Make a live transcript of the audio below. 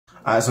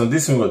Alright, so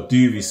this one we got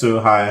DUVY,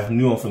 So High,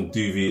 new one from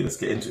DUVY. Let's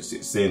get into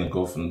it, saying and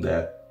go from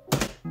there.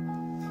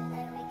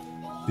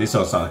 This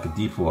one sounds like a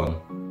deeper one.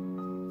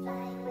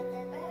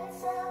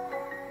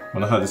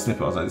 When I heard this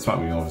snippet, I was like, this might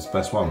be one of his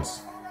best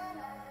ones.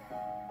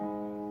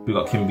 We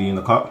got Kim B in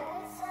the cut.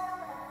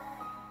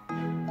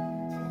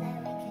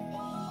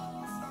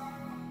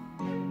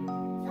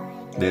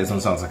 This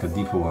one sounds like a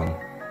deeper one.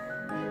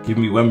 Give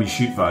me When We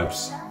Shoot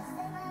vibes.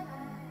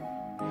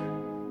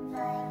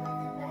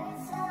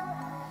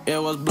 It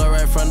was blood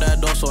right from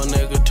that door, so a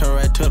nigga turn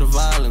right to the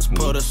violence.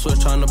 Put a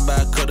switch on the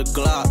back of the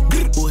Glock.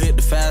 Who hit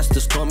the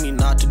fastest? Told me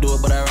not to do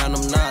it, but I ran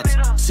them knots.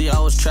 See, I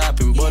was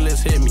trapping,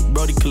 bullets hit me.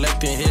 Brody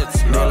collecting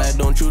hits. They like,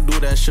 don't you do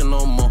that shit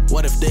no more.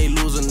 What if they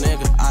lose a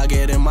nigga? I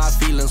get in my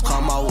feelings,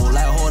 call my wool.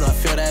 Like, hold up,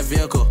 feel that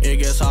vehicle. It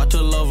gets hard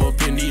to love up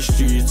in these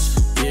streets.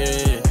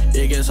 Yeah,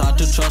 it gets hard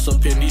to trust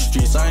up in these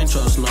streets. I ain't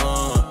trust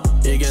none.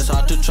 It gets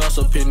hard to trust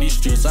up in these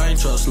streets. I ain't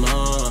trust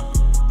none.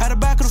 At the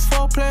back of the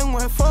 4 playing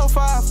with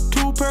 4-5,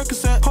 2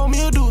 Percocet, hold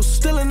me a deuce.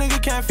 Still a nigga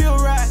can't feel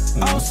right.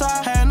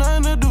 Outside, had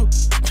nothing to do.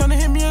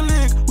 Tryna hit me a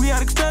lick. We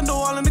had extendo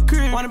all in the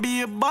crib. Wanna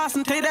be a boss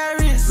and take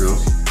that risk.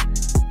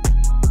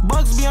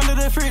 Bugs be under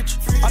the fridge.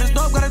 All this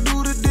dope gotta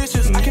do the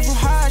dishes. I came from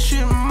high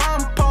shit,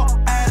 mom poor.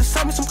 I had to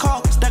send me some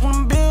calls. Stacking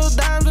them bills,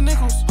 dimes and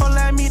nickels. Hold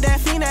at me,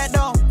 that fiend, that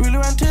dog. Really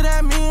run to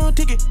that meal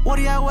ticket. What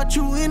do y'all, what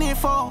you in it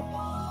for?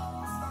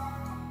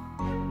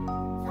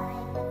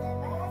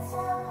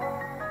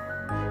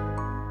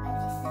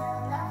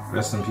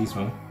 Rest in peace,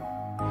 man.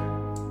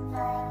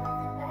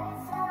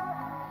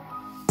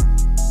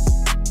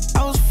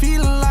 I was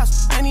feeling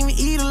lost, I ain't even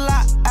eat a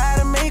lot. I had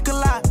to make a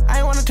lot, I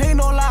ain't wanna take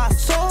no loss.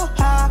 So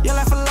high, your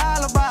life a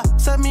lullaby.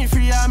 Set me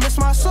free, I miss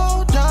my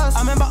soldiers. I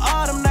remember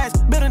all them nights,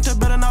 building to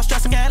building, now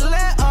stressing, get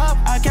let up.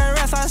 I can't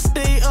rest, I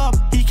stay up.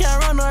 He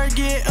can't run or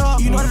get up.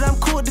 You know that I'm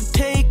cool to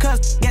take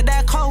us. Get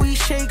that call, we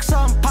shake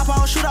some. Pop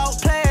out, shoot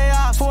out, play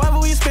off. Forever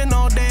we spend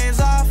no days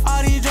off.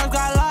 All these drugs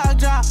got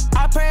locked up.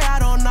 I pray I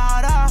don't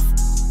nod off.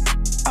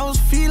 I was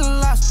feeling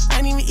lost, I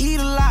ain't even eat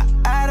a lot.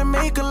 I had to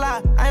make a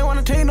lot, I ain't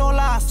wanna take no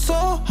loss. So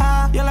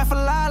high, your life a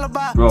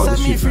lullaby. Bro, set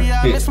me free,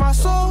 I miss my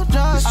soldiers.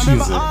 I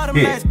remember all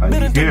them nights,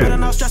 bitter to bitter,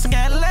 now stressing,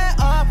 get let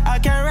up. I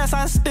can't rest,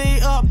 I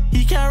stay up.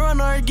 He can't run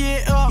or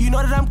get up. You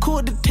know that I'm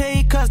cool to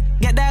take us.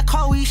 Get that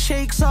call, we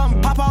shake some.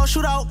 Pop out,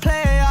 shoot out,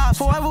 play off.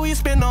 Forever we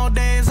spend no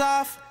days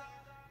off.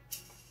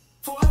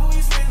 Forever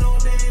we spend no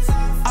days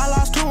off. I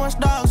lost too much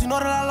dogs, you know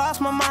that I lost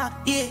my mind.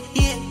 Yeah,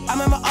 yeah. I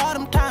remember all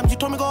them times you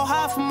told me go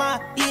hard for mine.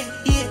 Yeah,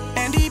 yeah.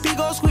 And DP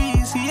go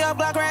squeeze. He up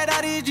black right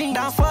out his jeans.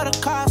 Down for the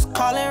cost,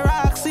 calling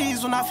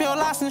Roxy's when I feel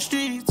lost in the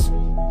streets.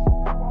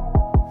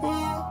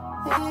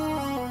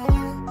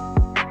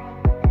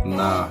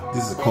 Nah,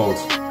 this is cold.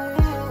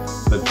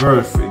 The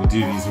growth in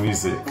DUVY's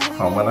music.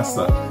 From when I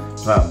start,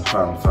 fam.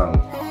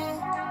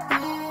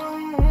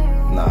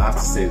 Nah, I have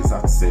to say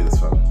this,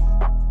 fam.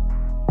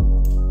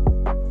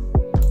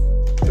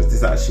 Because this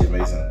is actually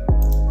amazing.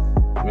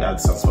 Let me add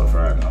some spot for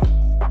right now.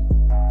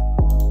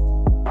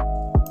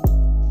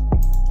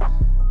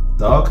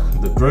 Dog,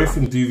 the growth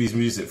in DUVY's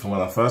music from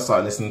when I first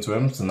started listening to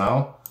him to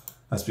now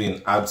has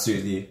been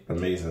absolutely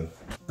amazing.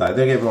 Like,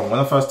 don't get me wrong, when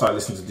I first started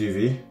listening to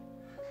DUVY,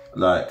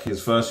 like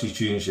his first few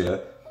tunes, yeah,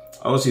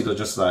 obviously they're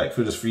just like,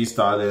 we're just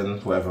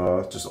freestyling,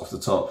 whatever, just off the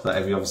top, like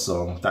every other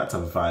song, that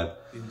type of vibe.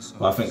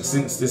 But I think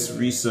since this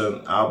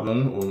recent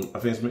album, or I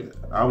think it's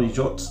album he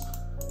dropped,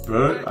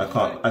 bro, I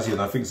can't, actually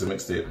I think it's a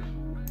mixtape.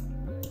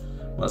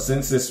 But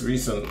since this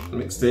recent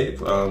mixtape,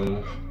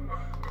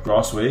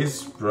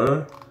 Grassways,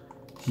 bro,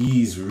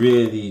 he's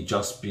really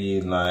just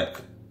been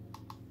like,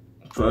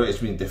 bro, it's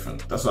been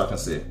different. That's what I can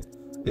say.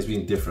 It's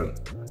been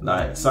different.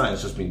 Like,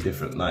 something's just been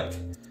different. Like,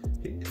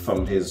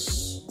 from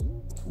his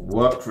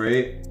work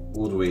rate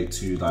all the way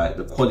to like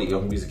the quality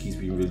of music he's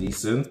been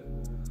releasing.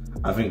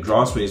 I think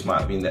Grassways might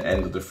have been the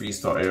end of the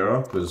freestyle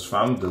era, because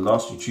fam, the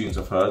last few tunes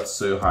I've heard,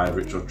 So High,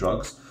 Rich Off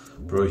Drugs,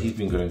 bro, he's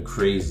been going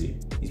crazy.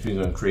 He's been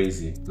going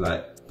crazy.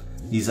 Like,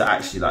 these are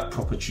actually like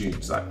proper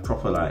tunes, like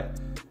proper like,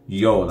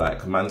 yo,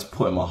 like man's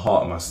putting my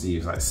heart on my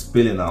sleeves, like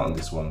spilling out on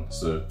this one.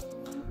 So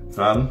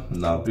fam,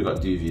 nah, big up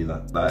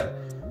DUVY. Like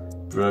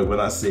bro, when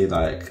I say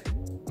like,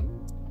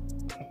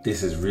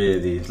 this is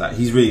really, like,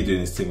 he's really doing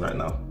his thing right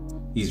now.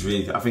 He's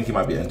really, I think he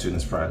might be entering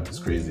his prime. It's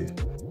crazy.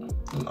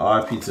 And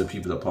RIP to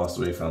people that passed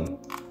away, fam.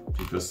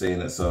 People are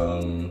saying it's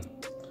the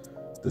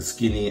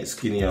skinny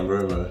and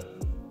Romo.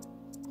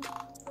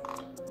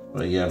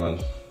 But yeah,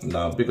 man,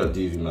 nah, big up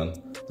DUVY, man.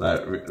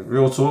 Like,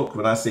 real talk,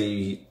 when I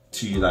say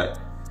to you, like,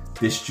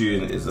 this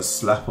tune is a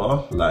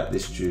slapper, like,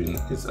 this tune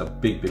is a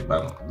big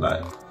bang.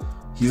 Like,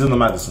 he's on the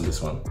maddest on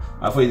this one.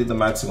 I thought he did the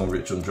mad thing on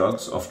Rich on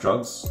Drugs, Off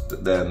Drugs,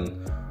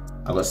 then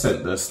I got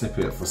sent the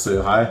snippet for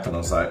So High, and I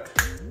was like,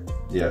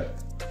 yeah,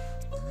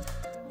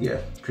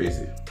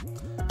 crazy.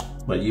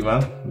 But you,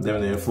 man, let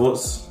me know your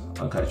thoughts.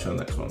 I'll catch you on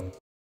the next one.